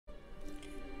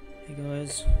Hey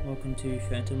guys, welcome to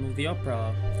Phantom of the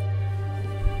Opera.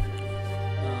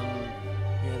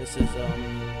 Yeah, this is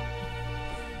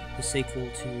the sequel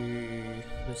to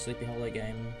the Sleepy Hollow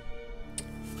game.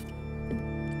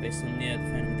 It's based on the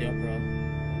Phantom of the Opera.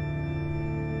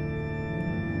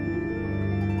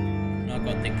 And I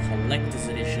got the collector's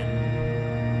edition,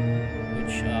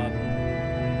 which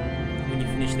when you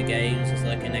finish the games, there's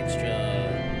like an extra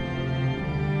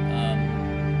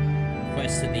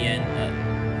quest at the end.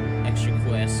 Extra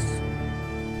quests.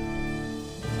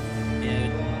 Yeah,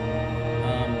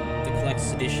 the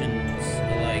collector's editions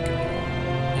are like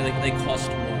they cost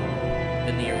more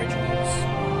than the originals.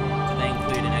 So they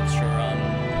include an extra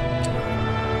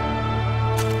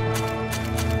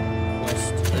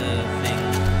quest thing.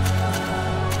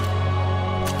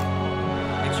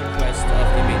 Extra quest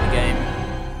after you beat the game.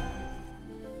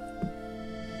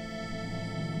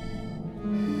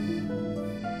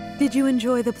 Did you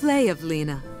enjoy the play of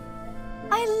Lena?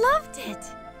 I loved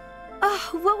it! Oh,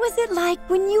 what was it like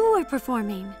when you were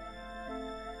performing?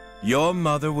 Your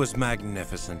mother was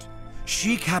magnificent.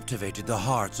 She captivated the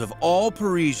hearts of all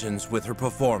Parisians with her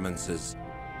performances.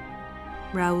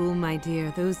 Raoul, my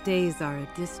dear, those days are a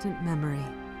distant memory.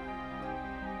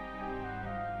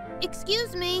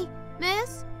 Excuse me,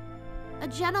 miss? A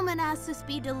gentleman asked this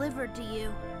be delivered to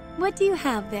you. What do you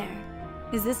have there?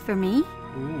 Is this for me?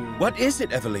 Ooh. What is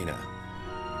it, Evelina?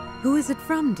 Who is it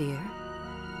from, dear?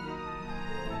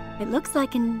 It looks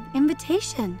like an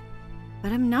invitation,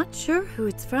 but I'm not sure who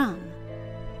it's from.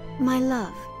 My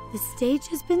love, the stage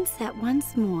has been set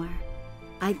once more.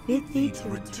 I bid thee to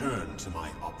return to my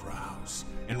opera house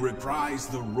and reprise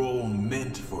the role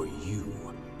meant for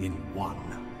you in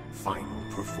one final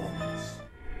performance.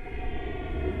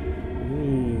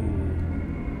 Ooh.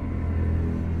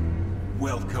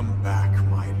 Welcome back,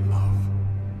 my love.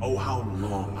 Oh, how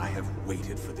long I have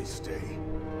waited for this day.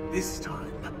 This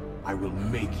time, I will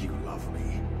make you love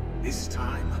me. This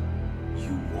time,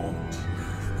 you won't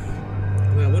leave me.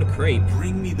 Wow, what a creep.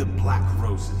 Bring me the black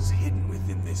roses hidden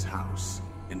within this house,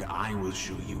 and I will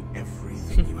show you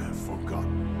everything you have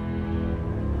forgotten.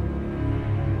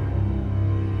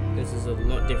 This is a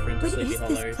lot different to What Sleepy is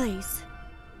Hollow. this place?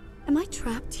 Am I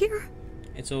trapped here?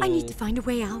 It's all. I need to find a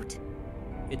way out.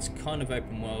 It's kind of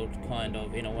open world, kind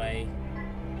of, in a way.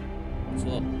 It's a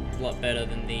lot better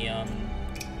than the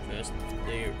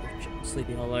the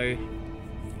Sleepy Hollow.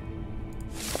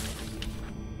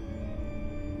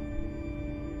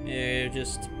 Yeah,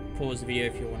 just pause the video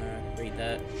if you want to read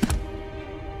that.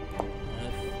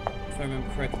 If I remember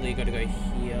correctly, you got to go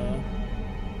here.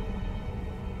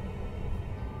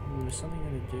 There's something you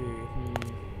got to do.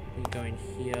 You go in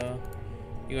here.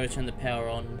 You got to turn the power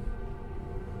on.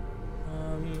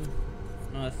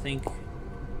 No, I think.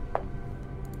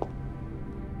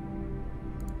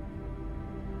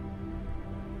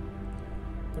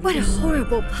 What a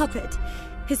horrible puppet!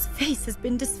 His face has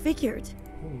been disfigured.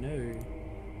 Oh no.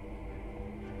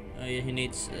 Oh yeah, he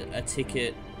needs a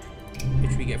ticket,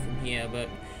 which we get from here, but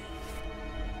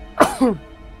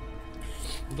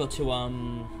we've got to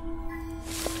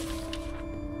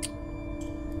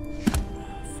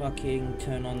fucking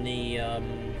turn on the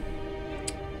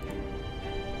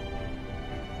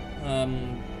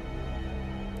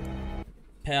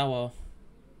power.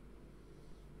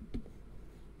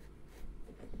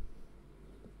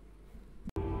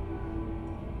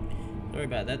 Sorry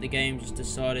about that, the game just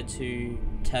decided to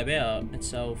tab out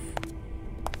itself.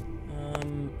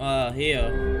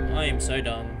 Here. I am so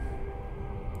dumb.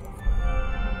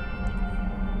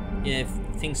 Yeah, if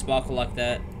things sparkle like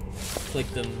that, click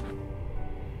them.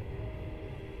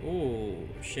 Ooh,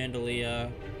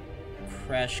 chandelier.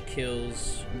 Crash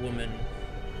kills woman.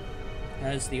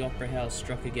 Has the opera house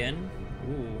struck again?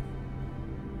 Ooh.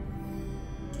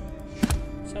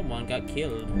 Someone got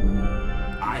killed.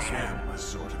 I am a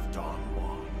sort of Don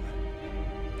Juan.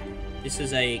 This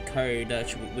is a code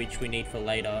which we need for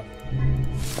later.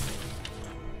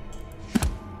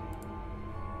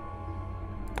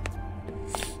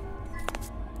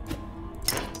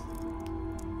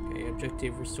 Okay,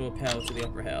 objective: restore power to the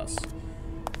opera house.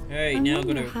 Alright, now I'm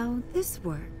wonder gonna how this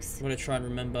works. I'm gonna try and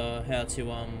remember how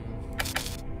to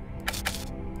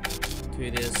do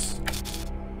this.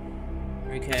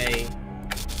 Okay.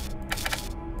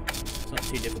 It's not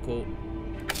too difficult.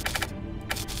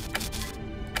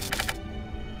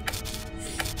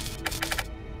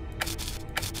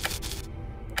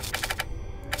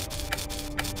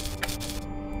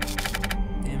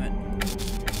 Damn it.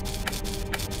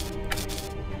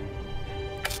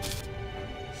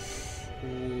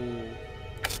 Ooh.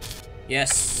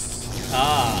 Yes.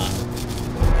 Ah.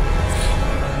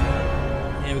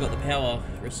 Yeah, we got the power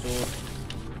restored.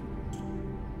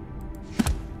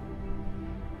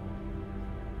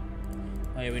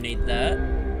 Oh yeah, we need that. I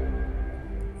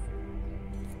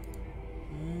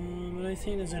don't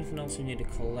think there's anything else we need to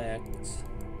collect.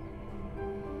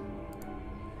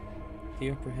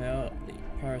 The Opera House, the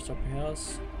Paris Opera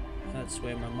House. That's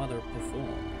where my mother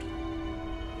performed.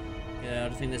 Yeah, I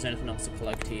don't think there's anything else to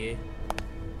collect here.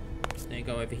 Then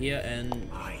go over here and...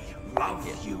 I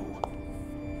love you.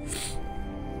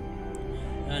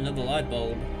 Another light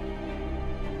bulb.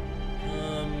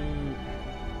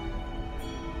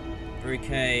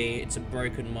 Okay, it's a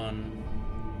broken one.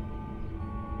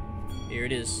 Here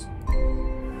it is.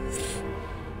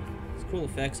 It's cool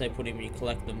effects they put in when you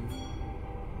collect them.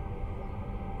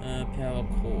 Power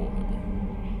cord.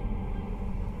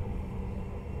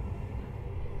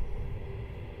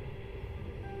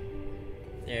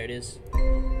 There it is.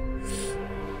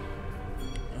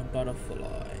 A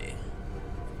butterfly.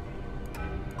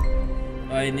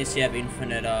 Oh, in this you have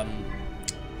infinite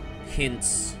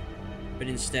hints, but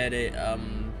instead it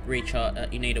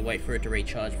recharge. You need to wait for it to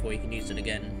recharge before you can use it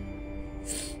again.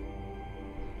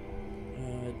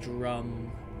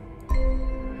 Drum.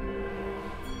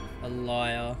 A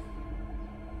lyre.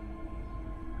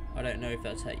 I don't know if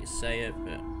that's how you say it,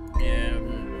 but yeah,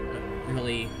 I'm not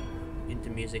really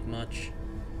into music much.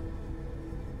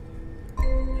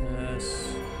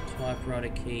 Purse, typewriter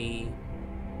key.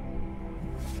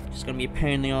 Just gonna be a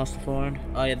pain in the ass to find.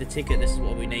 Oh yeah, the ticket, this is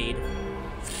what we need.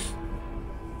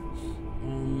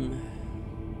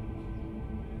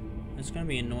 It's gonna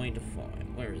be annoying to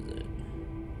find. Where is it?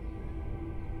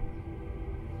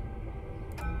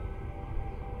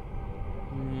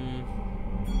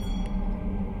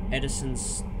 Edison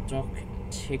stock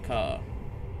ticker.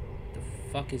 The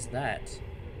fuck is that?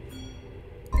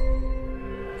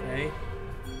 Okay.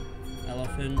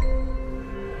 Elephant.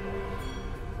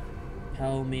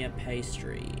 Palmyra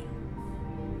pastry.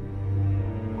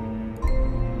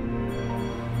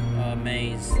 Oh,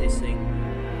 maze, this thing.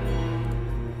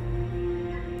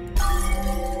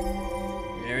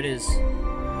 There it is.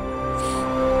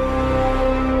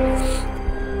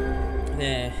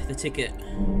 There, the ticket.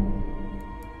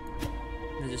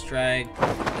 And just drag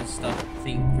this stuff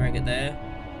thing, drag it there.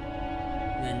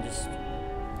 And then just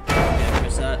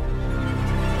press that.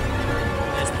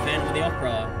 There's the Phantom of the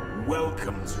Opera.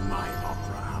 Welcome to my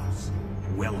opera house.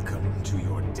 Welcome to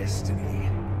your destiny.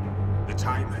 The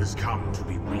time has come to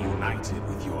be reunited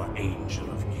with your angel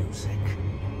of music.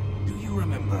 Do you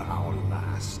remember our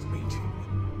last meeting?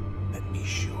 Let me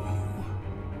show you.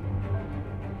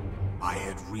 I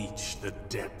had reached the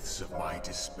depths of my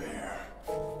despair.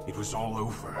 It was all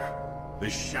over. The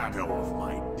shadow of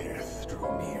my death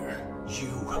drew near.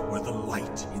 You were the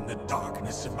light in the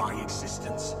darkness of my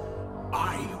existence.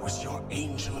 I was your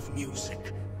angel of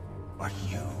music, but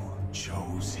you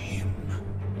chose him.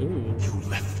 Ooh. You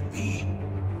left me.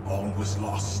 All was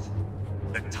lost.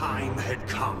 The time had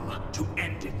come to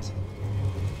end it.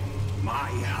 My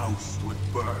house would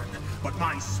burn, but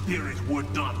my spirit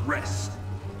would not rest.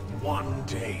 One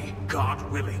day, God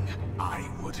willing, I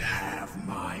would have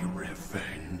my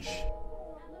revenge.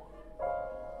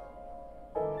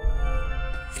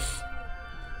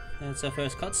 That's our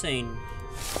first cutscene.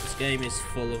 This game is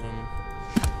full of them.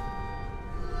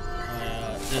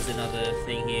 There's another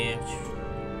thing here.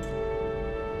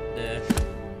 There.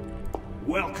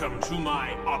 Welcome to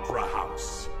my opera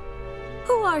house.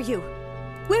 Who are you?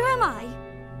 Where am I?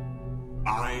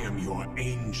 I am your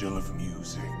angel of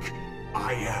music.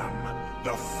 I am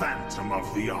the Phantom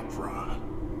of the Opera.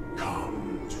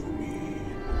 Come to me.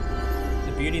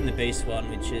 The Beauty and the Beast one,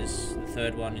 which is the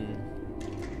third one in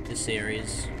the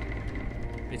series,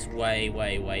 it's way,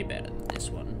 way, way better than this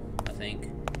one, I think.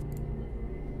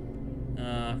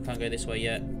 Can't go this way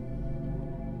yet.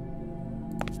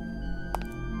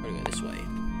 Gotta go this way.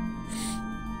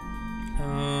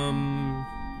 Well,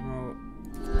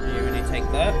 yeah, we need to take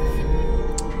that.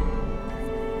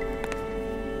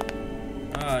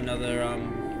 Another,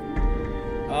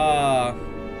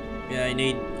 yeah, I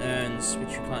need urns,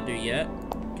 which you can't do yet.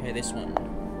 Okay, this one.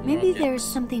 Maybe Objects. there's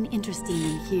something interesting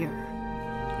in here.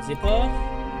 Zipper.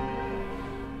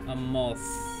 A moth.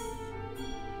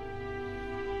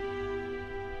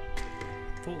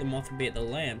 I thought the moth would be at the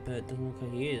lamp, but it doesn't look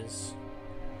like he is.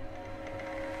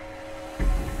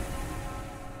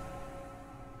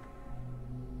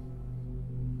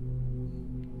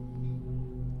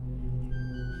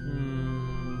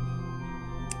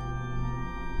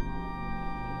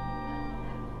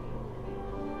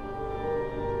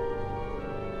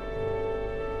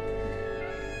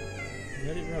 Is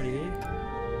that it right here?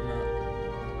 No.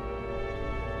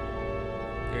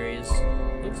 There he is.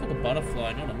 Looks like a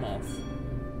butterfly, not a moth.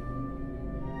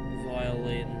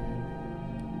 Violin.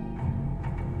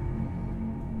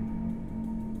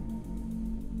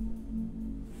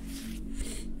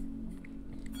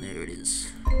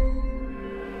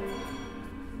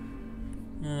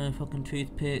 Fucking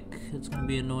toothpick. It's gonna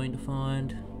be annoying to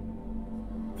find.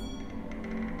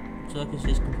 Looks like it's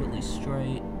just completely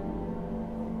straight.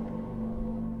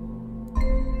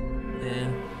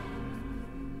 There.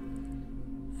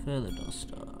 Feather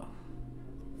duster.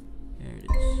 There it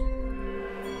is.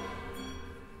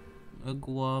 A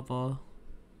guava.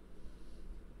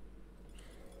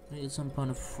 I think it's some kind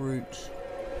of fruit.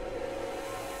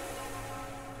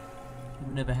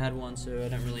 I've never had one, so I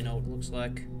don't really know what it looks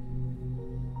like.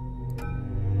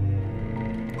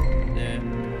 There.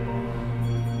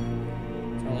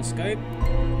 Telescope.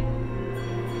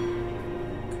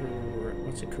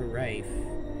 What's a carafe?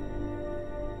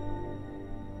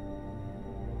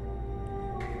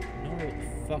 I don't know what the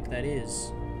fuck that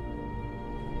is.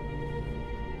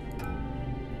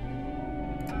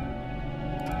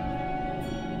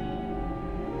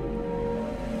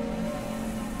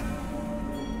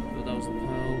 Oh, that was the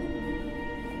pearl.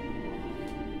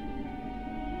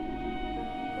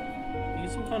 I think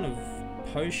it's some kind of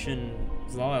potion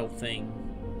vial thing.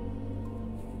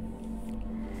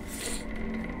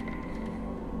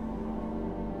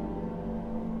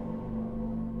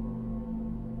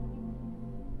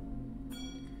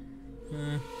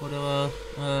 Whatever,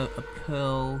 a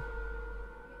pearl.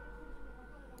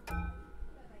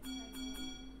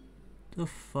 The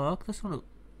fuck? That's not a.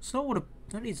 It's not what a.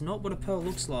 That is not what a pearl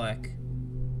looks like.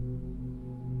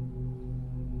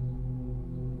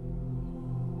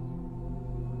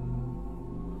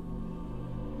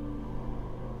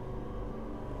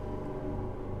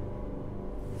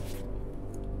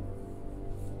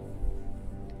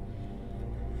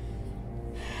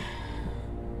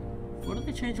 Why don't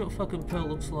they change what fucking pearl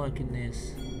looks like in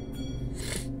this?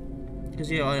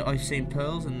 Because yeah, I've seen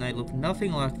pearls and they look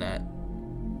nothing like that.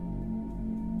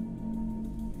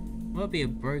 Might be a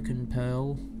broken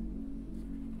pearl,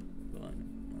 but I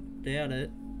doubt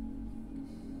it.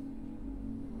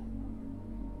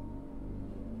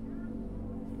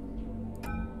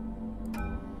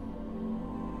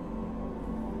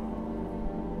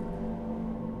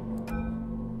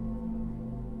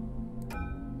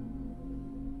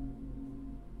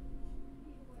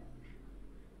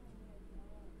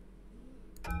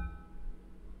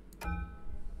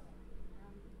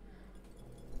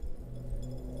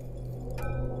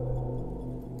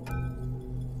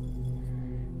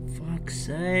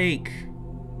 Sake.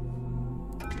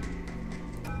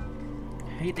 I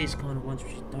hate these kind of ones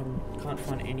which can't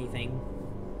find anything.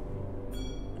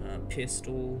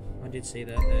 Pistol, I did see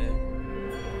that there.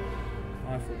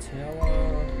 Eiffel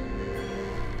Tower.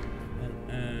 An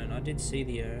urn, I did see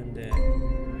the urn there.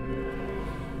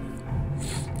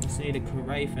 Just need a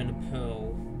carafe and a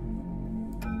pearl.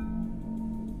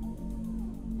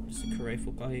 What does the carafe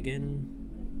look like again?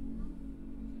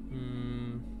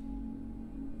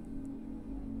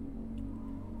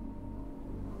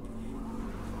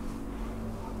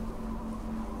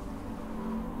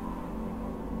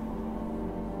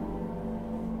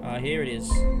 Here it is.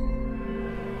 Oh,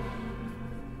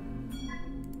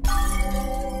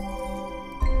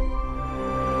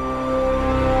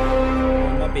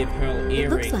 it might be a pearl earring. It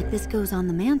looks like this goes on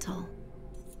the mantle.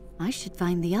 I should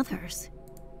find the others.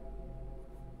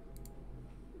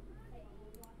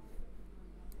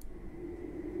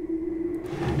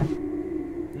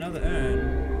 Another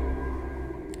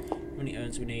urn. How many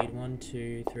urns we need? 1,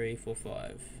 2, 3, 4,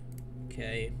 5.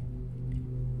 Okay.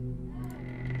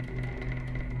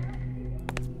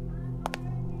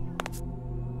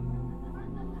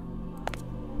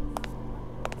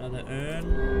 Another urn.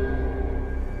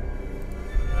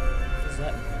 Is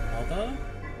that mother?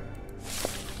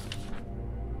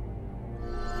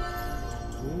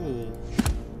 Ooh.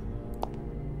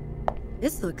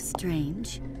 This looks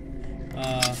strange.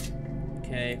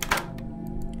 Okay.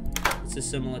 This is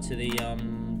similar to the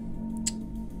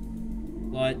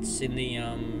lights in the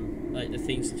like the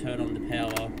things to turn on the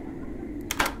power.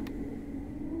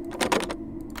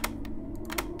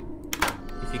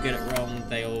 If you get it wrong,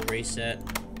 they all reset.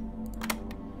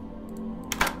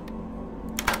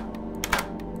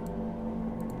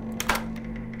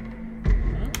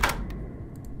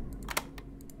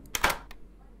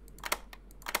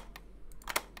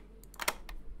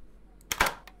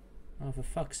 Oh, for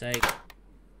fuck's sake.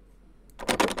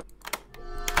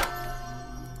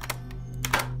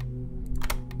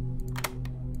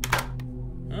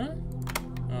 Huh?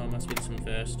 Oh, it must be this one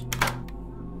first.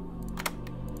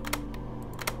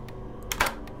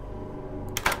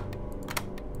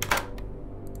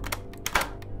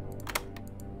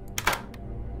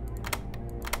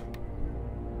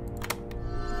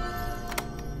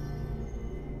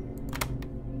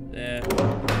 There.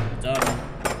 Done.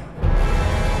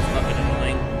 Fucking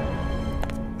annoying.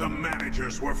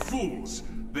 soldiers were fools.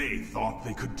 They thought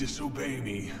they could disobey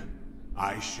me.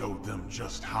 I showed them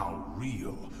just how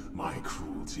real my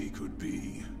cruelty could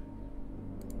be.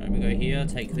 Right, we go here,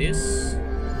 take this.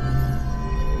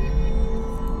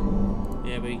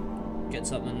 Yeah, we get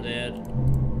something there.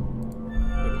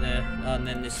 Put it there. Oh, and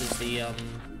then this is the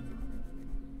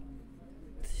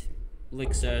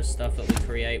elixir stuff that we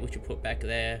create, which we put back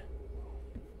there.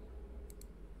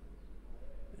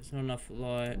 There's not enough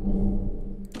light.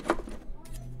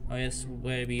 Oh yes,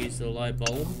 where we use the light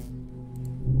bulb.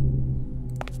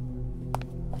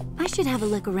 I should have a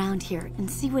look around here and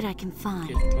see what I can find.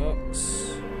 Gift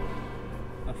box.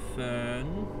 A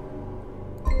fern.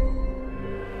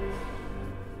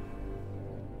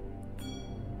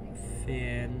 A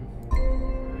fan.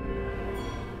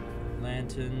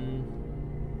 Lantern.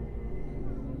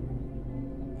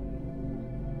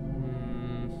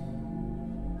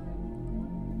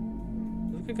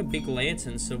 Looks like a big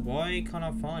lantern, so why can't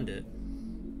I find it?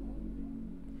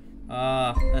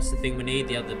 Ah, that's the thing we need,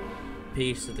 the other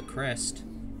piece of the crest.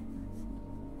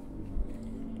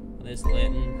 There's the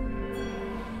lantern.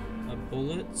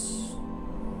 Bullets.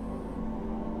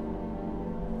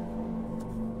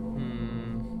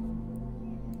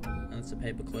 That's a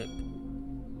paperclip.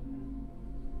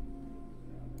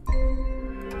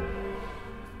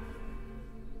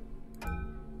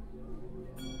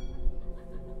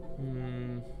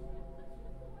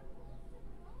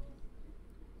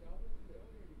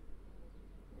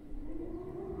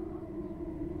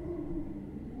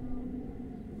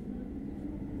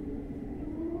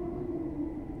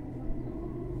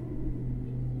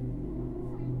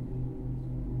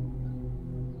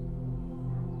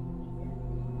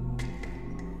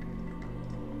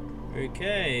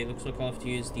 Okay, looks like I'll have to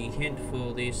use the hint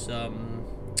for this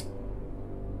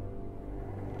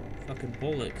fucking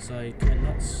bullet, because I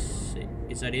cannot see.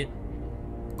 Is that it?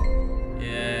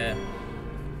 Yeah.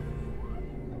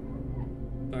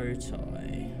 Bow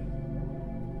tie.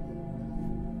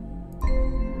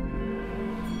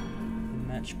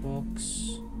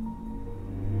 Matchbox.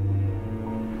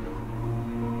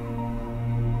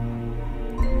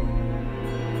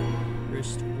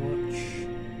 Wristwatch.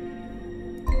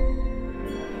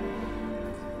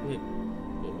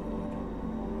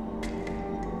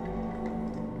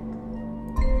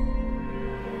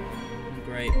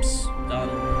 Grapes. Done.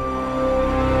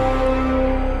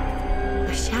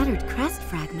 A shattered crest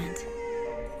fragment.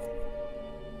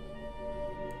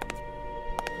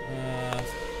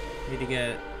 Need to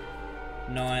get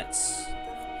knights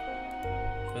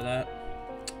for that.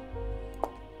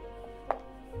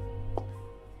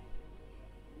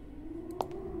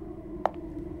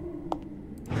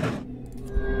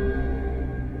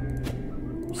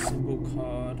 Symbol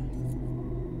card.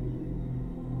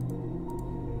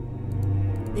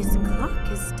 This clock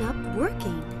has stopped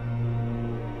working.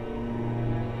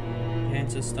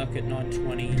 Pants are stuck at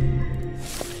 9:20.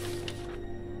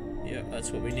 Yeah,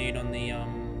 that's what we need on the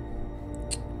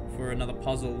for another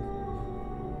puzzle.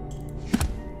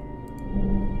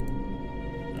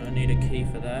 I need a key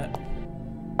for that.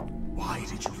 Why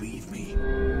did you leave me?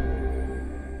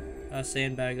 A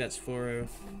sandbag, that's for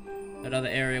that other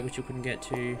area which you couldn't get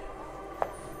to.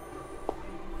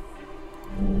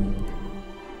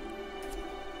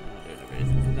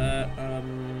 For that,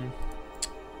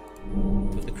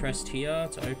 put the crest here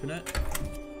to open it.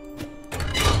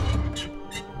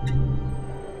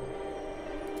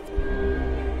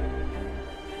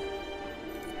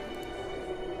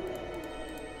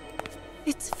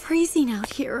 It's freezing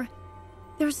out here.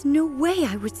 There's no way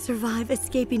I would survive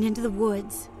escaping into the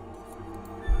woods.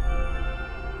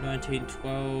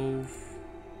 1912.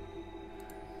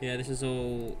 Yeah, this is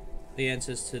all the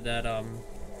answers to that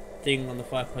thing on the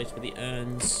fireplace with the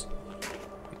urns.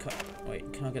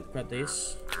 Wait, can I grab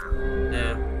this?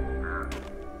 There.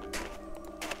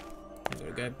 I've got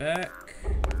to go back.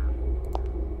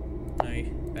 No,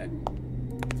 back.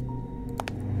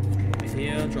 Over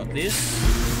here, drop this.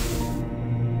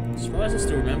 I'm surprised I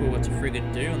still remember what to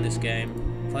friggin' do on this game.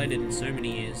 Played it in so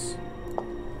many years.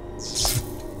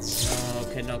 Oh,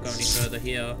 okay, not go any further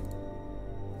here.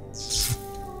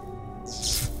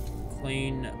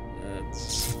 Clean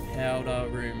powder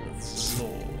room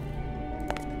floor.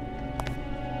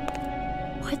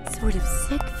 What sort of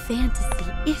sick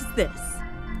fantasy is this?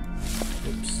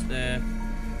 Oops, there.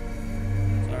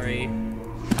 Sorry. I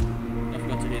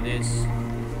forgot to do this.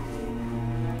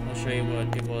 I'll show you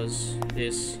what it was.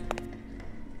 This.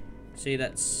 See,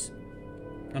 that's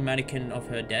a mannequin of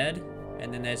her dad,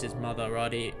 and then there's his mother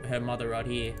right here, her mother right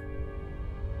here.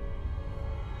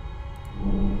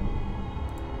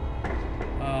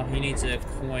 Oh, he needs a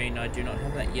coin. I do not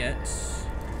have that yet.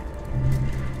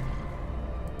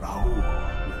 Raoul will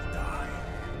die.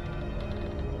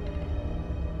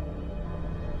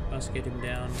 Let's get him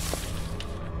down.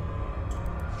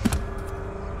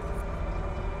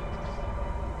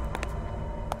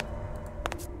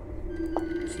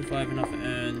 See if I have enough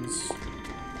urns.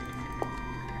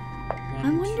 I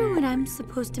wonder what I'm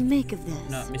supposed to make of this.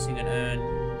 Not missing an urn.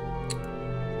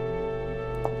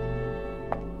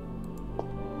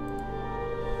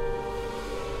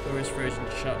 Door is frozen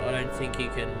shut. I don't think you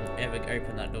can ever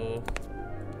open that door.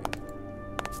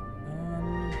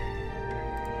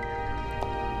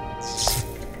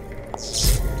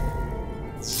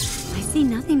 I see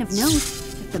nothing of note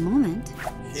at the moment.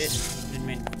 Shit, didn't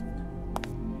mean.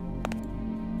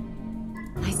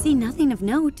 I see nothing of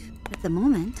note at the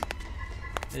moment.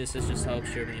 This just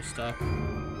helps you when you're stuck.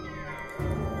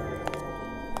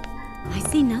 I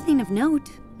see nothing of note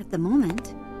at the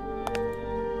moment.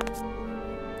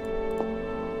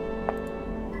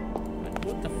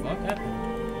 What the fuck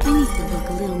happened? I need to look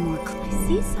a little more close. I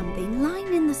see something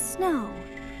lying in the snow.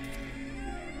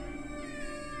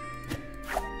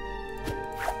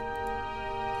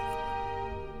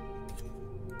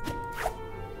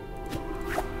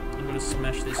 I'm gonna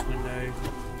smash this window.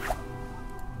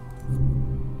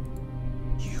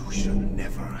 You should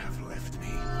never have left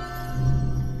me.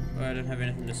 Oh, I don't have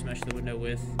anything to smash the window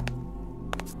with.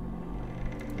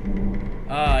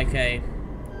 Ah, okay.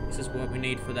 This is what we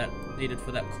needed for that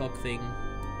clock thing.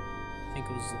 I think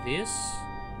it was this.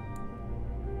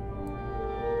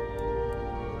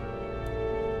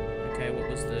 Okay, what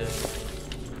was the...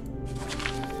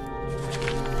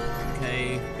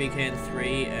 Okay, big hand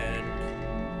 3 and...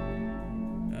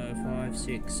 5,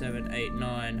 6, 7, 8,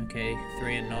 9. Okay,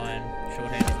 3 and 9.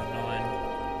 Shorthand is on 9.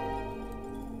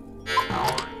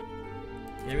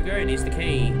 There we go, needs the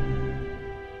key.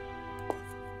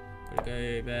 Gotta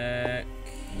go back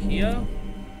here.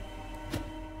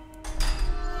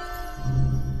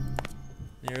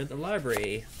 They're at the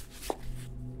library.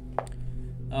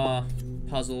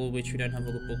 Puzzle, which we don't have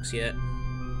all the books yet.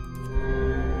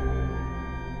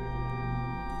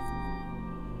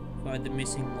 Find the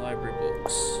missing library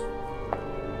books.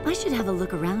 I should have a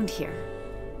look around here.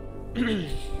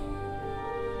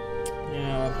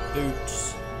 Yeah,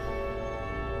 boots.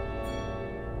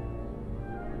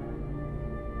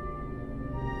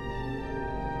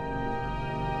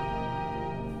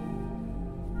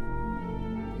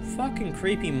 Fucking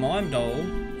creepy mime doll.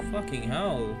 Fucking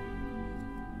hell.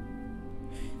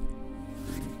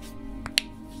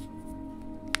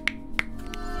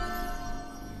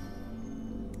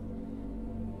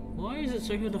 Why is it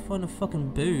so hard to find a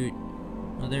fucking boot?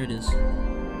 Oh, there it is.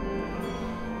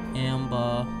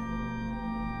 Amber.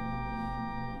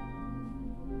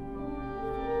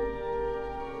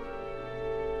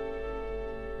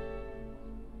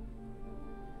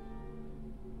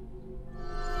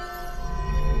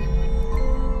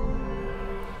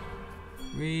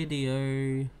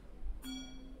 Radio.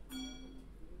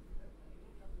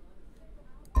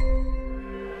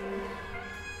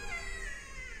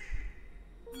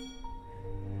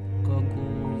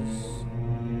 Goggles.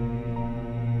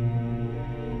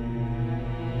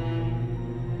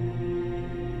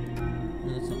 No,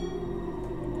 that's not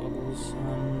goggles.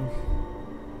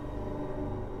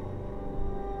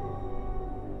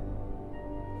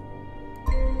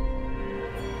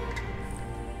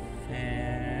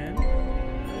 Fan.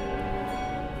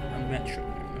 A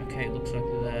metronome. Okay, looks like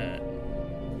that.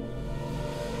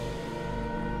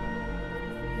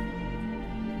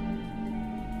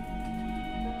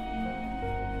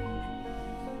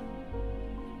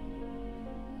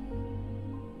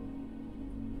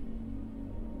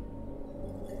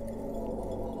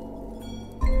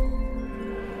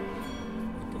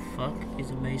 Fuck is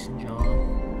a mason jar?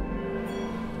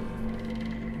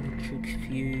 Electric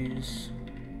fuse.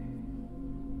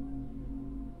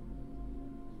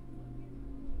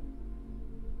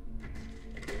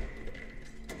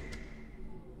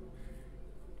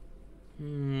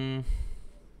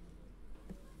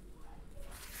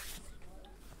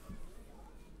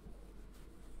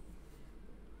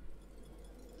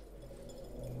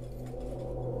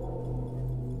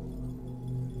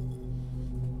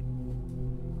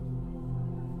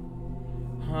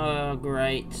 Oh,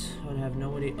 great. I have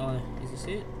no idea. Oh, is this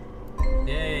it?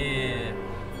 Yeah.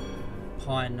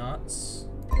 Pine nuts.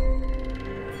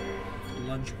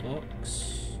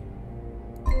 Lunchbox.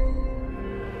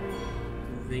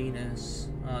 Venus.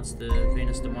 Oh, it's the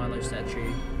Venus de Milo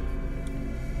statue.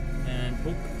 And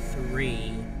book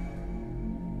 3.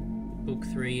 Book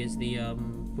 3 is the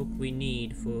book we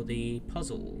need for the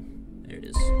puzzle. There it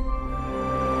is.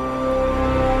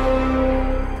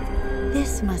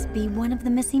 This This must be one of the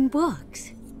missing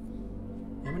books.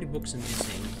 How many books are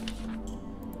missing?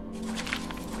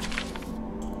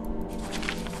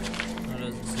 That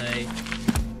doesn't say.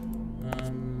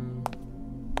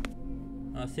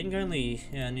 I think only,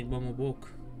 yeah, I need one more book.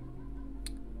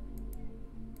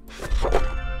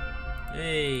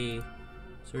 Hey!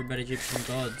 Sorry about Egyptian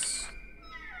gods.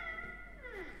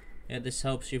 Yeah, this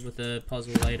helps you with the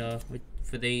puzzle later.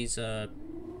 For these,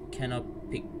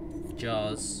 cannot pick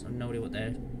jars. I have no idea what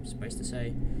they're supposed to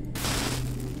say.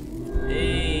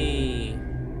 Hey!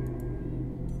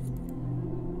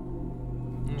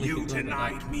 You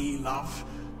denied me love,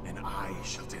 and I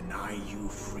shall deny you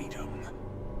freedom.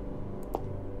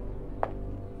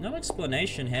 No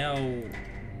explanation how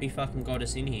we fucking got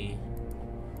us in here.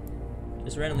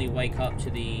 Just randomly wake up to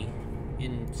the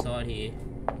inside here.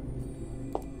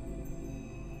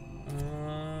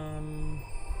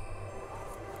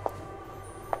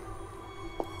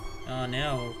 Oh,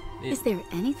 now... Is there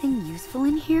anything useful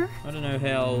in here? I don't know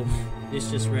how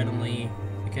this just randomly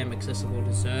became accessible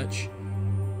to search.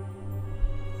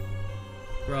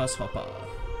 Grasshopper.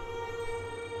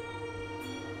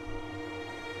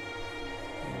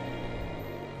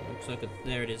 Looks like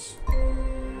there it is.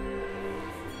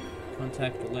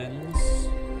 Contact lens.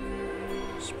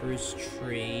 Spruce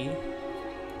tree.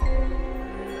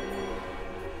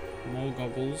 More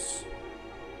goggles.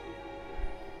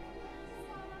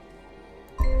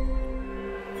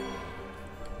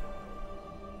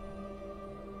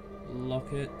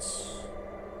 Locket. Let's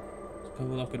go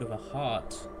with a locket of a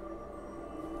heart.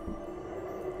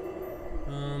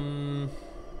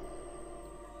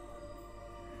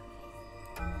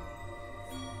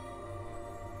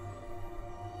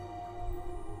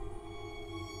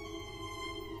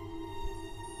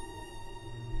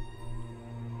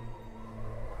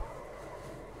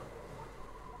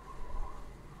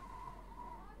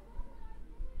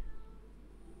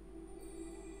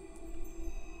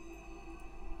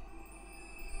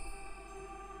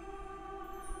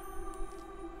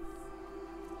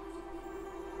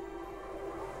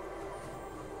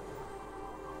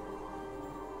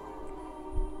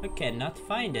 I cannot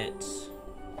find it.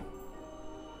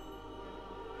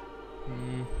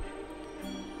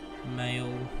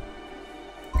 Mail.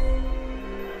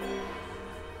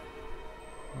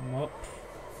 Mop.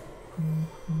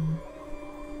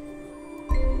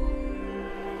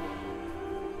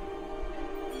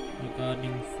 A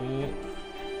gardening fork.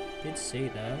 Did see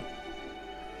that.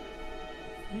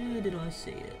 Where did I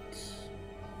see it?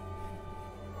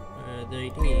 They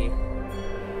did.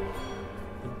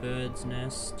 The bird's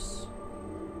nests.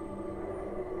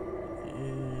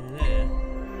 There.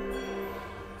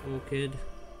 Orchid.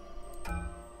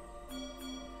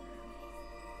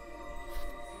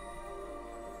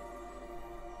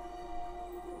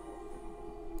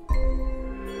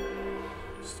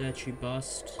 Statue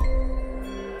bust.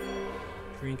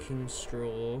 Drinking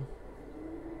straw.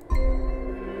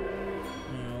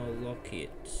 Now lock it.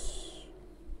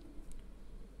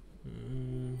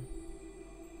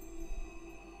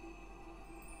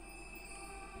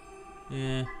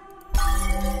 Yeah.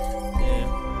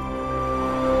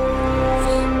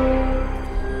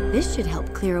 This should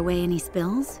help clear away any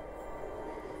spills.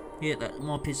 Yeah, that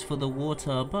mop is for the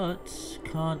water, but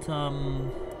can't,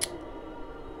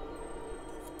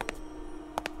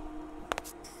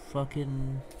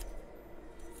 fucking,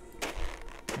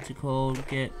 what's it called,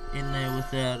 get in there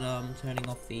without, turning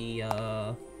off the,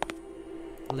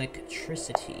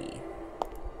 electricity.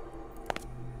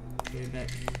 Go back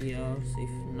here, see if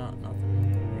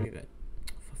nothing. Go back.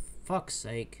 For fuck's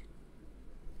sake.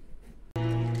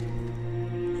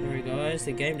 Sorry guys,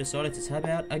 the game decided to tab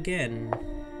out again.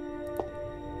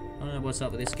 I don't know what's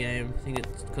up with this game. I think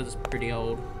it's because it's pretty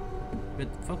old. But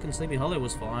fucking Sleepy Hollow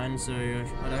was fine, so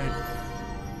I don't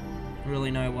really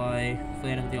know why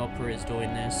Phantom of the Opera is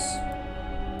doing this.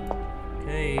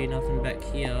 Okay, nothing back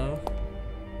here.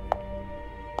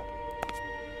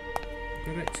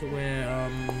 Go back to where, how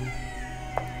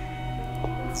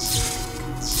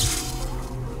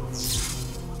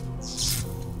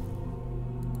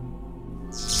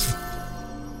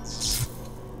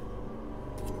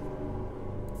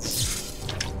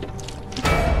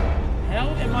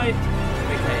am I...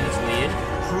 Okay, that's weird.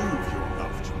 Prove your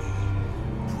love to me.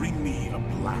 Bring me a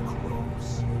black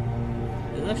rose.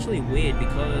 It's actually weird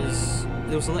because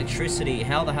there was electricity.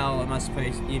 How the hell am I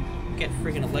supposed... You'd get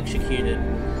friggin' electrocuted.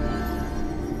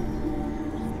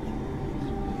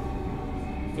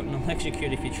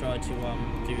 Electrocute if you try to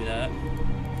do that.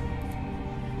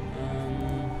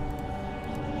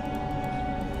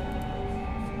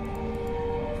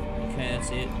 Okay,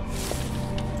 that's it.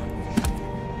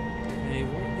 Okay,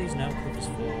 what are these nail clippers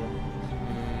for?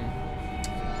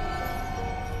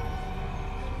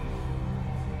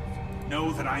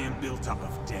 Know that I am built up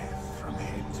of death from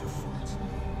head to foot.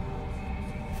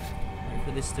 Wait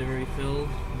for this to refill.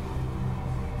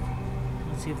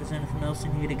 Let's see if there's anything else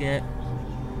in here to get.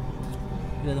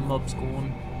 Yeah, the mob's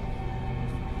gone.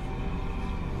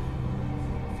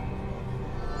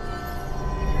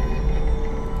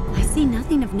 I see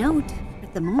nothing of note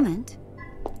at the moment.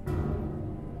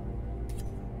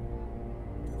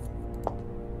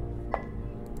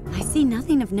 I see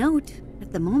nothing of note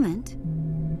at the moment.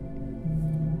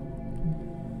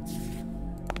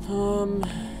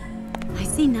 I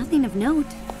see nothing of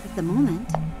note at the moment.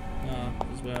 Oh,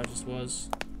 this is where I just was.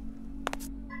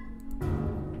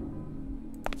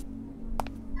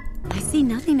 I see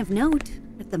nothing of note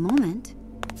at the moment.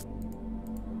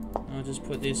 I'll just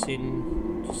put this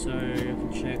in just so I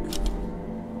can check.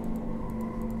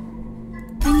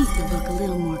 I need to look a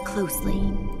little more closely.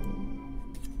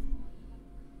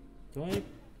 Do I?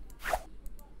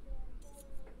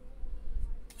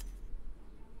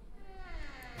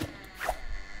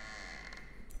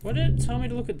 Why did it tell me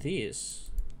to look at this?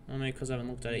 I don't know, because I haven't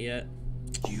looked at it yet.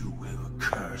 You will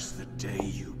curse the day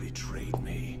you betrayed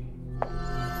me.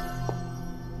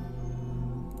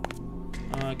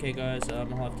 Okay guys, I'll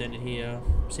have to end it here.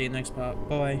 See you next part.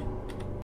 Bye.